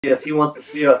Yes, he wants to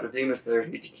feel as a demon slayer.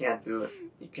 He can't do it.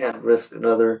 He can't risk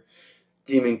another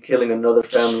demon killing another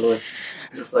family,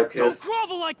 just like his. Don't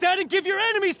grovel like that and give your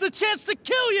enemies the chance to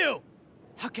kill you!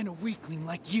 How can a weakling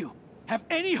like you have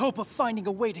any hope of finding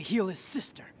a way to heal his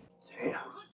sister? Damn.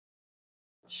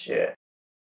 Shit.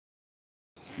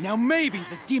 Now maybe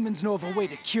the demons know of a way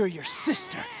to cure your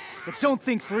sister, but don't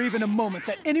think for even a moment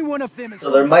that any one of them is.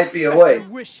 So there might be a way.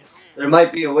 Wishes. There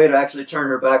might be a way to actually turn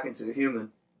her back into a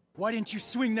human. Why didn't you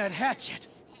swing that hatchet?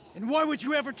 And why would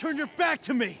you ever turn your back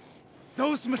to me?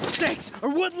 Those mistakes are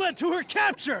what led to her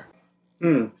capture!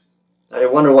 I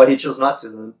wonder why he chose not to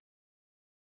then.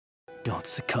 Don't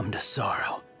succumb to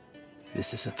sorrow.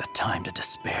 This isn't the time to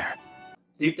despair.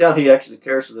 Deep down he actually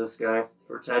cares for this guy,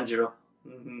 for Tanjiro.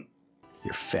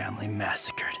 Your family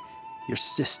massacred. Your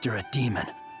sister a demon.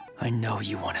 I know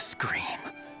you want to scream.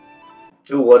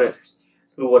 Who wouldn't?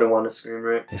 Who wouldn't want to scream,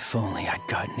 right? If only I'd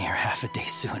gotten here half a day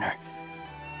sooner.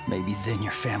 Maybe then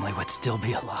your family would still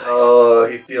be alive. Oh,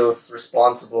 he feels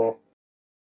responsible.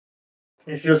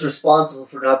 He feels responsible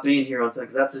for not being here on time,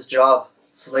 because that's his job.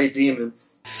 Slay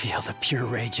demons. Feel the pure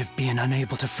rage of being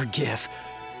unable to forgive.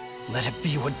 Let it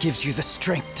be what gives you the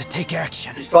strength to take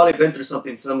action. He's probably been through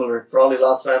something similar. Probably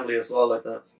lost family as well like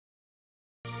that.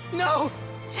 No!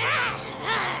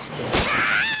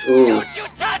 Ooh. Don't you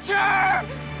touch her!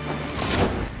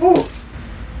 Ooh.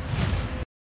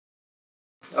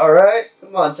 Alright,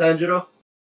 come on Tanjiro.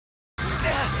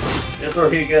 This is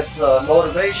where he gets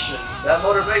motivation. That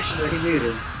motivation that he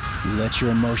needed. You let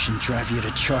your emotion drive you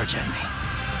to charge at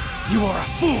me. You are a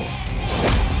fool!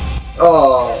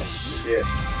 Oh, shit.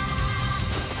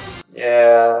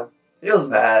 Yeah, he was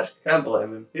mad. Can't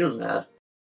blame him. He was mad.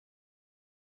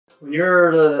 When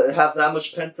you're have that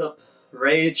much pent-up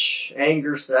rage,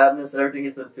 anger, sadness, everything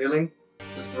he's been feeling,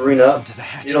 just brewing up,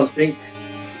 you don't think...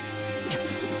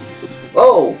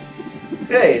 Oh!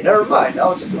 Okay, never mind. I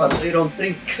was just about to say you don't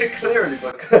think clearly,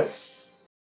 but...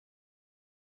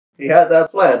 He had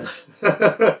that planned.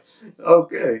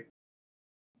 Okay.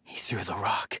 He threw the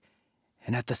rock,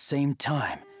 and at the same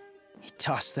time, he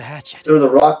tossed the hatchet. Threw the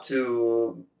rock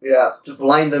to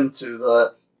blind them to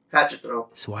the hatchet throw.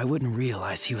 So I wouldn't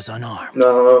realize he was unarmed.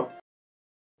 No.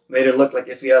 Made it look like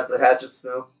if he had the hatchet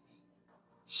still.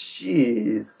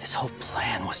 Jeez. His whole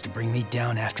plan was to bring me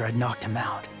down after I'd knocked him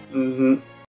out. He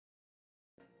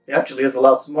actually is a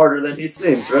lot smarter than he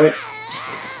seems, right?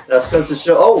 That's comes to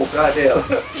show. Oh, goddamn.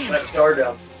 Let's guard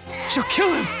down. She'll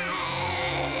kill him!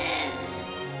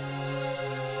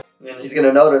 And he's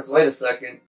gonna notice, wait a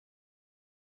second.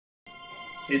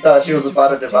 He thought she was about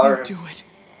to devour him. Do it.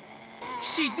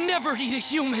 She'd never eat a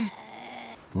human.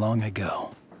 Long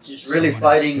ago. She's really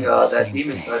fighting that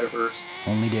demon side of hers.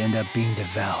 Only to end up being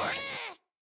devoured.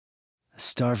 A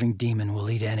starving demon will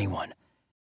eat anyone.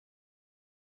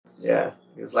 Yeah,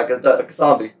 it's like a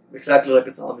zombie. Exactly like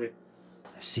a zombie.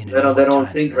 I've seen it. They don't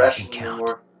think rationally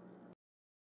anymore.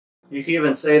 You can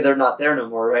even say they're not there no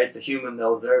more, right? The human that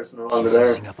was there is no longer there.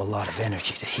 She's using up a lot of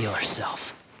energy to heal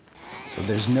herself. So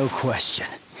there's no question.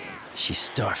 She's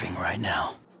starving right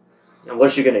now. And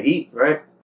what's she gonna eat, right?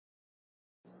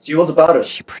 She was about to.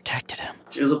 She protected him.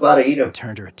 She was about to eat him. And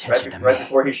turned her attention to me. Right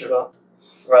before he showed up.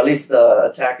 Or at least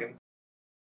attack him.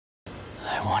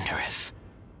 I wonder if,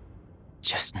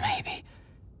 just maybe,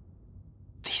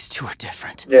 these two are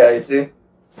different. Yeah, you see?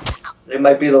 They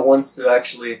might be the ones to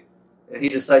actually... And he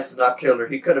decides to not kill her.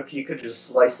 He could just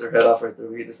slice her head off right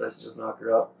there. He decides to just knock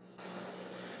her out.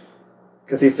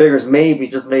 Because he figures maybe,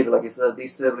 just maybe, like he said,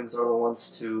 these siblings are the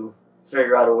ones to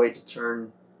figure out a way to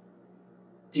turn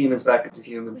demons back into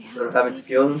humans. Instead of having to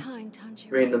kill them,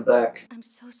 bring them back. I'm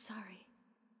so sorry.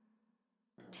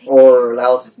 Or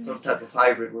allows some type of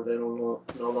hybrid where they no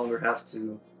longer have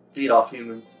to feed off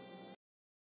humans.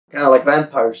 Kind of like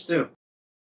vampires, too.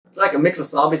 It's like a mix of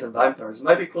zombies and vampires. It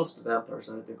might be close to vampires,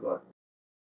 I think about it.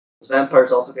 Because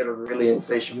vampires also get a really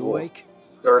insatiable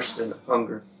thirst and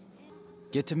hunger.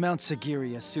 Get to Mount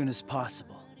Sagiri as soon as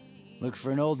possible. Look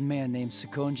for an old man named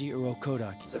Sakonji or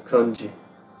Okodaki. Sakonji.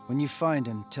 When you find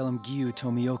him, tell him Giyu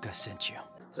Tomioka sent you.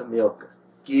 Tomioka.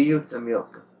 Giyu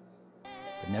Tomioka.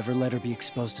 But never let her be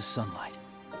exposed to sunlight.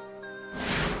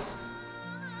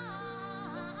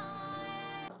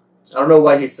 I don't know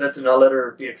why he said to not let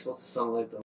her be exposed to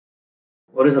sunlight, though.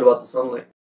 What is it about the sunlight?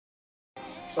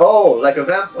 Oh, like a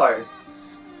vampire.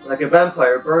 Like a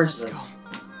vampire burns them.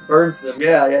 Burns them,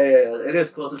 yeah. It is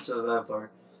closer to a vampire.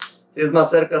 Si es más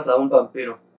cerca a un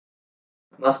vampiro.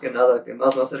 Más que nada, que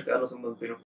más cercanos a un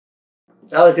vampiro.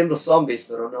 Estaba diciendo zombies,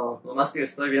 pero no. Lo más que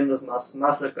estoy viendo es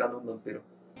más cercano a un vampiro.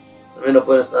 También no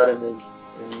pueden estar en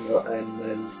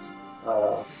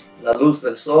la luz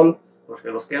del sol, porque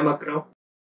los quema, creo.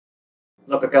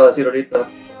 lo que acabo de decir ahorita.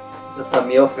 Está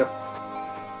Mioka,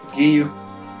 Giyu.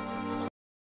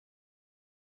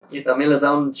 Y también les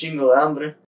da un chingo de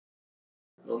hambre,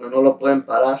 donde no lo pueden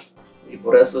parar. Y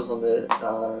por eso es donde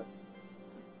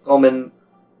comen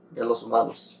de los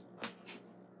humanos.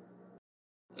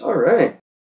 Alright.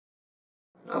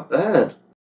 Not bad.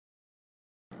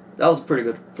 That was a pretty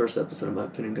good first episode in my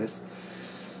opinion, guys.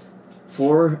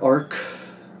 For Arc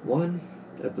 1,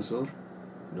 episode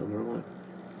number 1.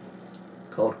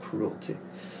 Called Cruelty.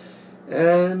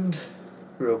 And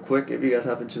real quick, if you guys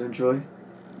happen to enjoy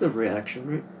the reaction,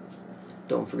 right?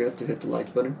 Don't forget to hit the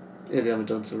like button if you haven't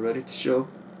done so already to show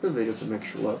the video some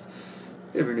extra love.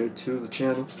 If you're new to the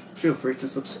channel, feel free to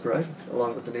subscribe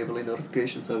along with enabling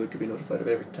notifications so we can be notified of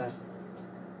every time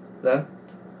that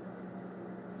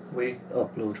we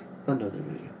upload another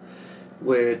video,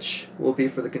 which will be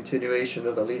for the continuation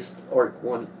of at least Arc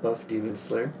 1 of Demon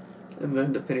Slayer. And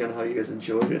then depending on how you guys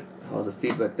enjoyed it, how the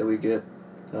feedback that we get,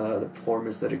 the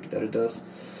performance that it does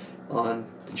on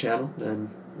the channel, then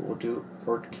we'll do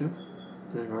Arc 2,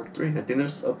 then Arc 3. I think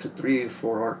there's up to 3 or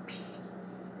 4 arcs,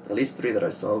 at least 3 that I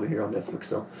saw over here on Netflix,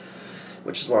 so,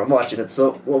 which is where I'm watching it,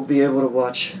 so we'll be able to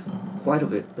watch quite a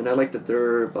bit. And I like that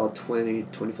they're about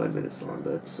 20-25 minutes long,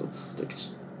 the episodes. Like,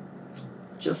 it's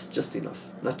just enough.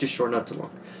 Not too short, not too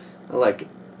long. I like it.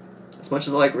 As much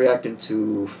as I like reacting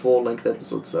to full-length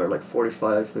episodes that are like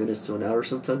 45 minutes to an hour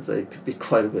sometimes, they could be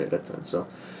quite a bit at times, so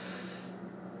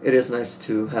it is nice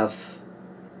to have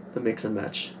a mix and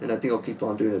match, and I think I'll keep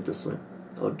on doing it this way.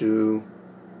 I'll do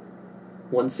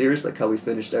one series like how we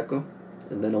finished Echo,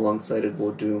 and then alongside it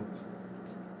we'll do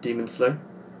Demon Slayer,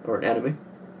 or an anime,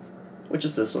 which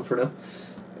is this one for now,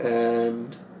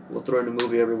 and we'll throw in a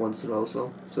movie every once in a while as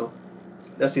well, so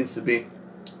that seems to be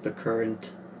the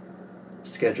current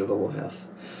schedule that we'll have.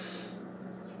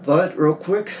 But real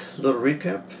quick, little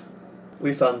recap.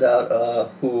 We found out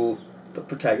who the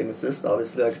protagonist is.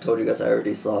 Obviously, like I told you guys, I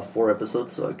already saw 4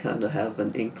 episodes, so I kind of have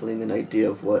an inkling, an idea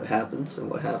of what happens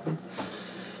and what happened.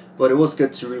 But it was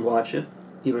good to rewatch it,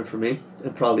 even for me,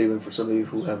 and probably even for some of you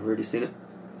who have already seen it.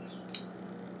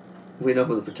 We know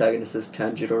who the protagonist is,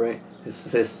 Tanjiro, right?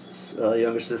 His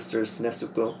younger sister is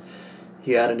Nezuko.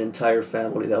 He had an entire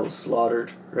family that was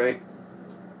slaughtered, right?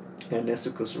 And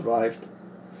Nezuko survived,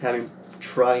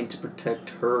 trying to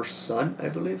protect her son, I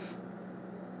believe.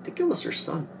 I think it was her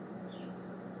son.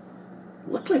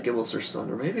 Looked like it was her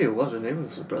son, or maybe it wasn't. Maybe it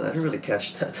was her brother. I didn't really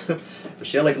catch that. But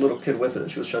she had like a little kid with her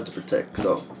that she was trying to protect.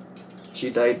 So she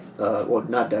died. Well,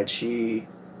 not died. She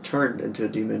turned into a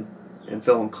demon and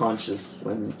fell unconscious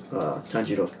when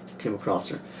Tanjiro came across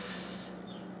her,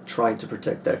 trying to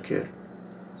protect that kid.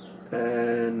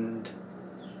 And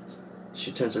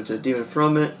she turns her into a demon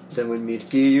from it. Then we meet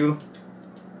Giyu,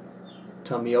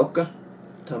 Tameoka.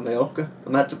 I'm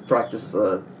gonna have to practice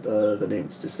the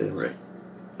names to say them right.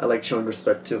 I like showing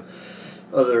respect to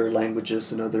other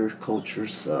languages and other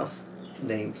cultures'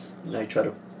 names, and I try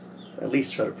to at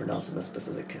least try to pronounce them as best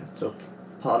as I can. So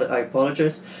I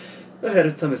apologize ahead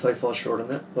of time if I fall short on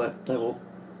that, but I will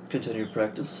continue to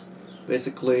practice.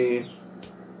 Basically,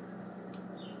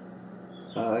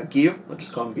 Giyu, I'll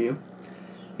just call him Giyu.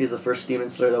 He's the first Demon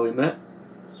Slayer that we met.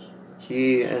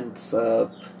 He ends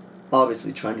up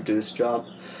obviously trying to do his job,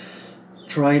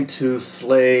 trying to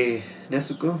slay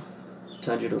Nezuko,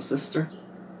 Tanjiro's sister,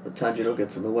 but Tanjiro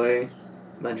gets in the way,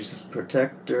 manages to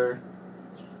protect her,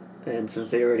 and since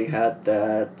they already had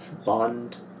that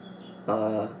bond,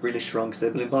 really strong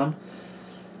sibling bond,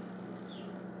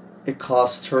 it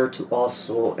caused her to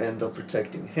also end up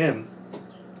protecting him,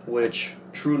 which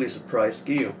truly surprised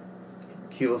Giyu.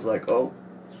 He was like, oh,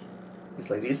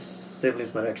 he's like, these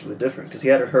siblings might actually be different, because he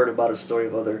had heard about a story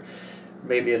of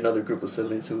maybe another group of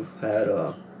siblings who had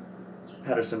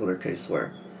a similar case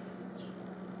where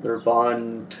their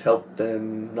bond helped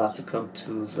them not succumb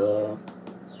to the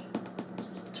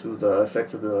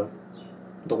effects of the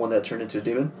one that turned into a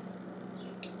demon,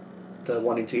 the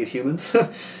wanting to eat humans,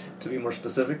 to be more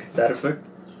specific, that effect,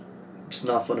 which is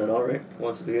not fun at all, right?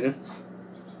 Wants to be eaten.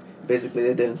 Basically,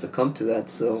 they didn't succumb to that,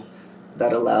 so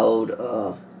that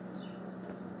allowed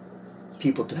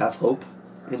people to have hope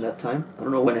in that time. I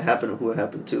don't know when it happened or who it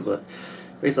happened to, but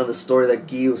based on the story that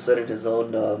Giyu said in his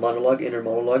own inner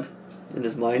monologue, in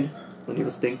his mind, when he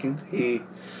was thinking, he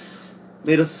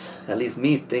made us, at least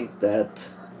me, think that,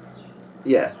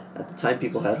 yeah, at the time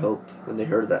people had hope when they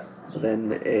heard that, but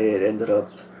then it ended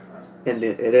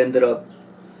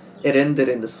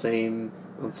in the same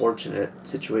unfortunate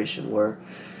situation where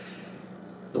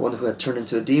the one who had turned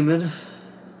into a demon,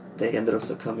 they ended up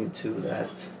succumbing to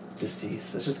that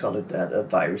disease. Let's just call it that, a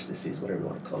virus disease, whatever you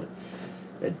want to call it.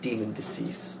 That demon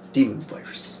disease, demon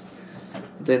virus.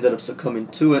 they ended up succumbing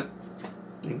to it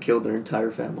and killed their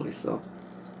entire family. So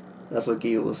that's why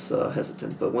Giyu was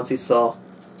hesitant. But once he saw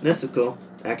Nezuko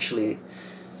actually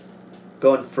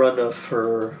go in front of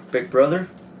her big brother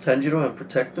Tanjiro and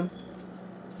protect him,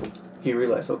 he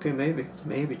realized, okay, maybe,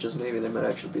 just maybe, they might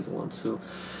actually be the ones who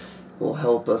will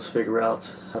help us figure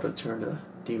out how to turn a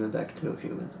demon back into a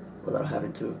human without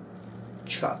having to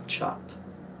chop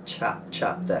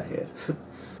that head.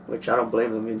 Which I don't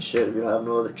blame them. I mean, shit, if you don't have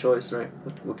no other choice, right?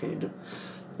 What can you do?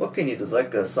 What can you do? It's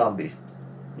like a zombie.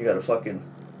 You gotta fucking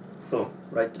boom,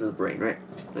 right through the brain, right?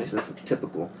 This is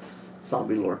typical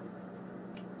zombie lore.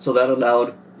 So that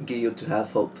allowed Giyu to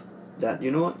have hope that, you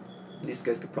know what, these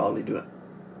guys could probably do it.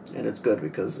 And it's good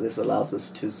because this allows us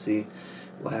to see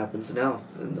what happens now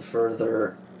in the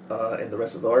further, in the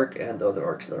rest of the arc and the other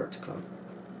arcs that are to come.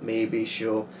 Maybe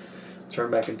she'll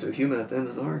turn back into a human at the end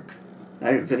of the arc.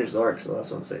 I didn't finish the arc, so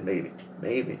that's what I'm saying.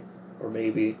 Maybe. Or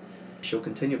maybe she'll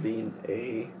continue being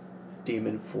a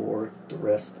demon for the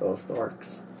rest of the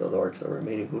arcs. The other arcs that are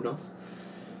remaining, who knows?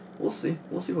 We'll see.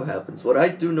 We'll see what happens. What I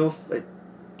do know, at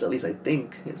least I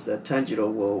think, is that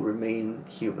Tanjiro will remain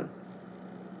human.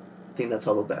 I think that's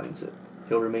how they'll balance it.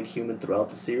 He'll remain human throughout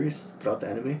the series, throughout the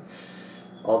anime,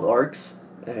 all the arcs,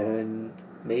 and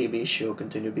maybe she'll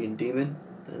continue being demon,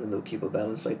 and then they'll keep a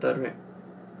balance like that, right?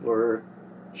 Where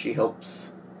she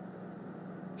helps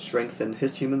strengthen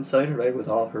his human side, right, with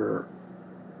all her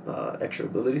extra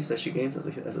abilities that she gains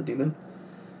as a demon.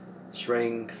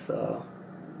 Strength,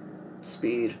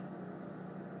 speed,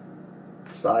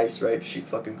 size, right? She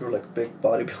fucking grew like a big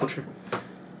bodybuilder.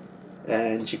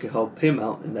 And she could help him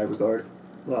out in that regard,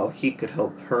 while he could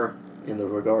help her in the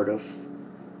regard of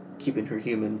keeping her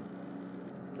human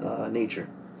nature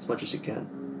as much as she can.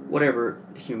 Whatever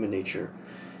human nature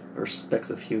or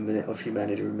specks of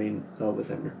humanity remain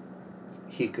within her,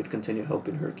 he could continue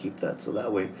helping her keep that, so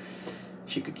that way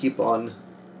she could keep on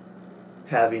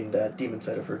having that demon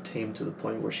side of her tamed to the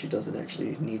point where she doesn't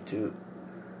actually need to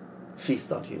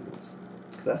feast on humans.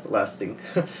 Because that's the last thing.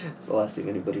 That's the last thing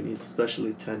anybody needs,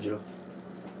 especially Tanjiro.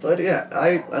 But yeah,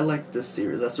 I like this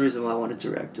series. That's the reason why I wanted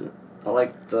to react to it. I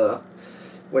like the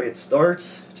way it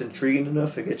starts. It's intriguing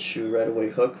enough. It gets you right away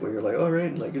hooked, where you're like,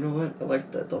 alright, like, you know what? I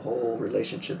like that, the whole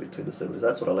relationship between the siblings.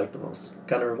 That's what I like the most.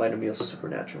 Kind of reminded me of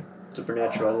Supernatural.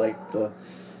 Supernatural, I like the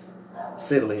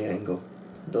sibling angle.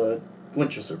 The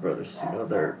Winchester brothers, you know,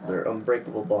 their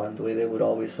unbreakable bond, the way they would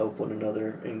always help one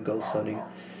another in ghost hunting,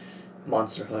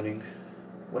 monster hunting,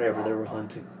 whatever they were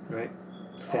hunting, right?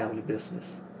 Family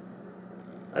business.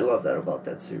 I love that about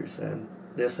that series, and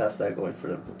this has that going for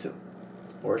them too.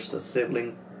 Or it's the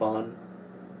sibling bond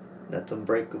that's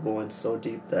unbreakable and so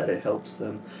deep that it helps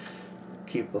them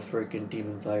keep a freaking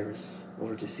demon virus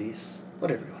or disease,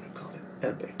 whatever you want to call it,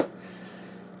 at bay.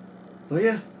 But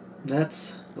yeah,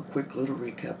 that's a quick little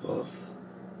recap of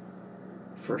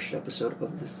first episode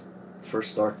of this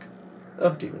first arc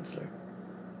of Demon Slayer.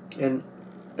 And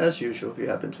as usual, if you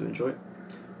happen to enjoy it,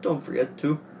 don't forget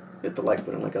to hit the like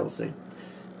button, like I was saying,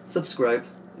 subscribe,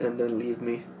 and then leave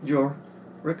me your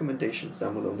recommendations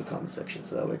down below in the comment section,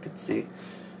 so that way I could see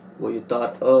what you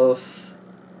thought of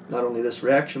not only this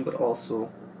reaction, but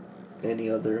also any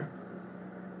other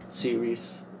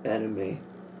series, anime,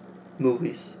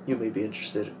 movies you may be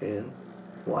interested in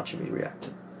watching me react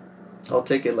to. I'll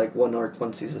take it like one arc,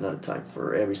 one season at a time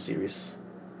for every series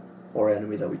or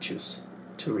anime that we choose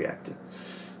to react to.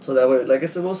 So that way, like I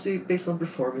said, we'll see based on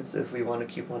performance if we want to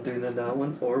keep on doing that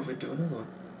one, or if we do another one.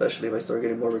 Especially if I start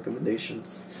getting more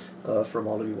recommendations from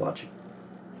all of you watching.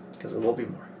 Because there will be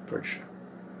more, for sure.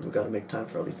 We've got to make time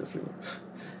for at least a few more.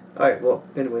 Alright, well,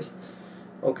 anyways,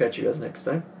 I'll catch you guys next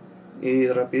time. Y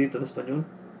rapidito en español.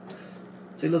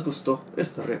 Si les gustó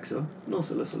esta reacción, no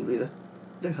se les olvide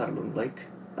dejarle un like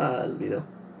al video.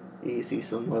 Y si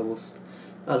son nuevos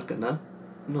al canal,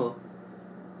 no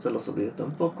se los olvide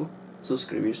tampoco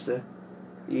suscribirse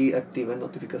y activen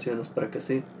notificaciones para que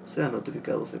así sean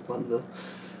notificados de cuando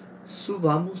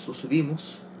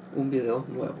subimos un video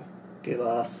nuevo, que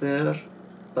va a ser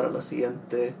para los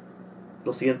siguientes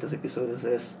episodios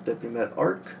de este primer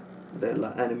arc de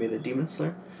la anime de Demon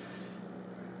Slayer.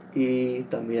 Y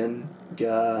también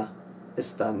ya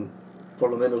están por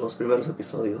lo menos los primeros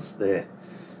episodios de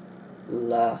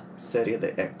la serie de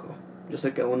Echo. Yo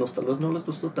sé que a unos tal vez no les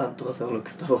gustó tanto, basado en lo que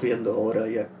he estado viendo ahora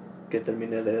ya que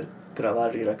terminé de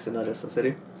grabar y reaccionar a esa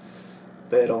serie,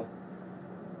 pero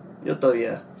yo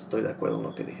todavía estoy de acuerdo en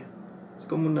lo que dije. Es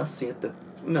como una 7.5,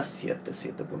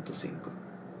 7.3,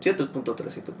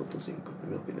 7.5 en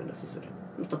mi opinión esta serie.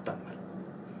 No está tan mal,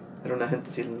 pero a una gente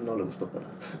sí no le gustó para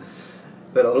nada.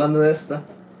 Pero hablando de esta,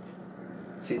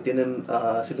 si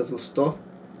les gustó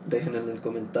dejen en los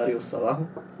comentarios abajo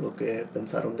lo que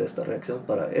pensaron de esta reacción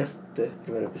para este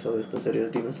primer episodio de esta serie de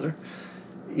Demon Slayer.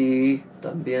 Y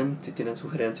también si tienen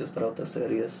sugerencias para otras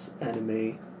series,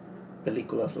 anime,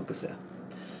 películas, lo que sea.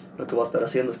 Lo que voy a estar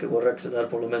haciendo es que voy a reaccionar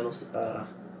por lo menos a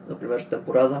la primera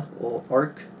temporada o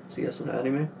arc, si es un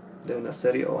anime, de una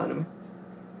serie o anime.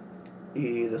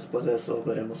 Y después de eso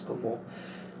veremos cómo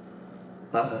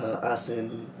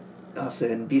hacen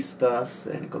vistas,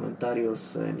 en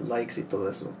comentarios, en likes y todo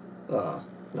eso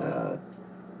la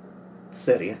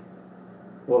serie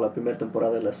o la primera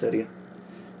temporada de la serie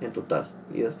en total.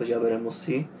 Y después ya veremos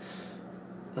si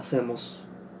hacemos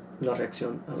la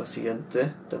reacción a la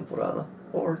siguiente temporada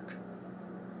o arc.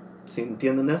 Si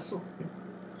entienden eso,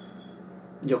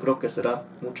 yo creo que será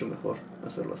mucho mejor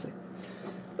hacerlo así.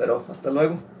 Pero hasta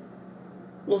luego,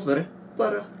 los veré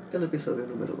para el episodio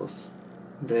número 2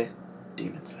 de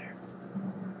Demon Slayer.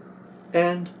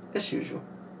 And as usual,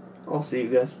 I'll see you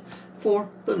guys for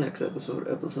the next episode,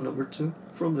 episode number 2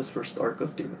 from this first arc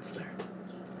of Demon Slayer.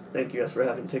 Thank you guys for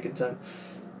having taken time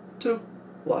to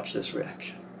watch this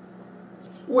reaction.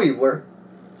 We were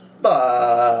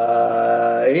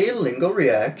Bilingual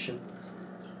Reactions.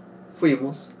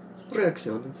 Fuimos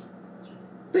reacciones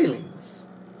bilingües.